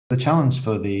The challenge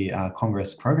for the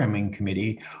Congress Programming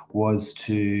Committee was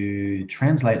to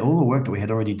translate all the work that we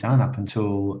had already done up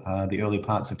until the early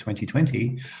parts of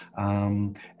 2020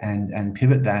 and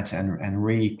pivot that and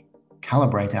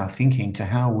recalibrate our thinking to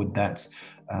how would that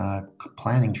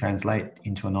planning translate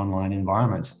into an online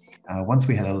environment. Once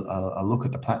we had a look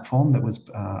at the platform that was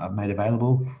made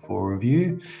available for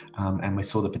review and we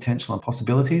saw the potential and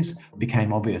possibilities, it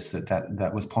became obvious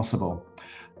that was possible.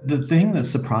 The thing that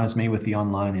surprised me with the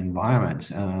online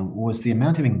environment was the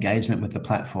amount of engagement with the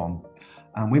platform.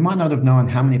 We might not have known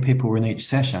how many people were in each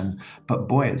session, but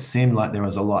boy, it seemed like there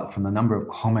was a lot from the number of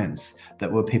comments that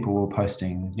people were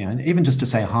posting, even just to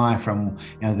say hi from,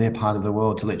 their part of the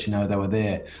world to let you know they were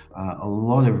there. A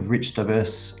lot of rich,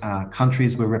 diverse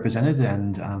countries were represented,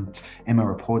 and Emma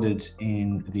reported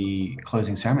in the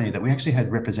closing ceremony that we actually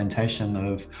had representation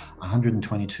of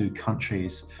 122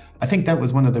 countries. I think that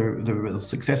was one of the real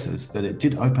successes, that it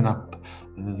did open up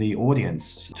the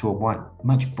audience to a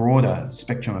much broader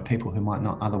spectrum of people who might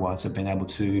not otherwise have been able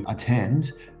to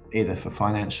attend, either for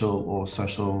financial or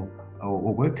social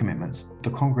or work commitments.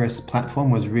 The Congress platform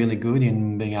was really good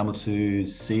in being able to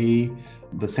see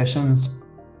the sessions,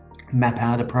 map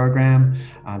out a program,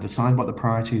 decide what the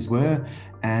priorities were,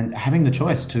 and having the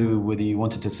choice to whether you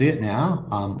wanted to see it now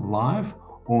live,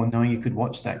 or knowing you could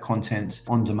watch that content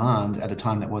on demand at a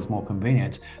time that was more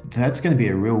convenient. That's going to be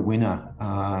a real winner,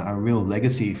 a real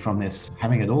legacy from this.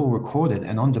 Having it all recorded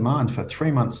and on demand for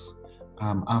 3 months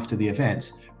after the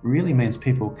event really means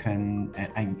people can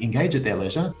engage at their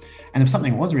leisure. And if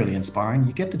something was really inspiring,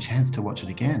 you get the chance to watch it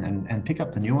again and pick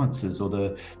up the nuances or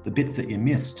the bits that you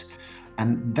missed.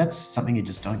 And that's something you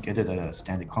just don't get at a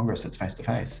standard Congress that's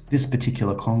face-to-face. This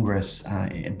particular Congress,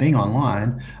 being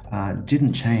online,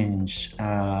 didn't change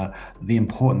the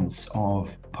importance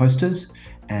of posters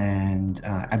and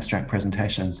abstract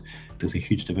presentations. There's a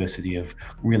huge diversity of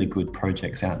really good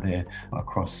projects out there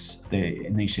across the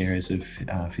niche areas of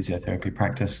physiotherapy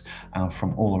practice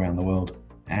from all around the world.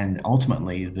 And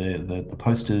ultimately, the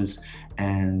posters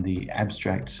and the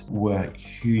abstracts were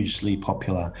hugely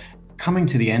popular. Coming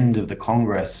to the end of the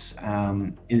Congress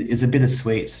is a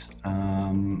bittersweet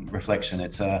reflection.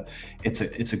 It's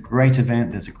a great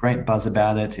event. There's a great buzz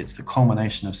about it. It's the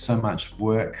culmination of so much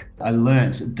work. I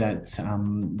learned that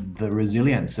the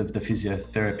resilience of the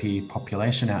physiotherapy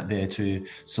population out there to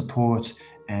support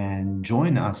and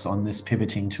join us on this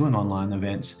pivoting to an online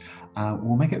event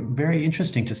will make it very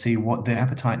interesting to see what their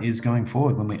appetite is going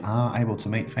forward when we are able to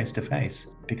meet face to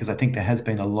face, because I think there has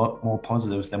been a lot more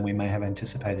positives than we may have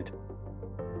anticipated.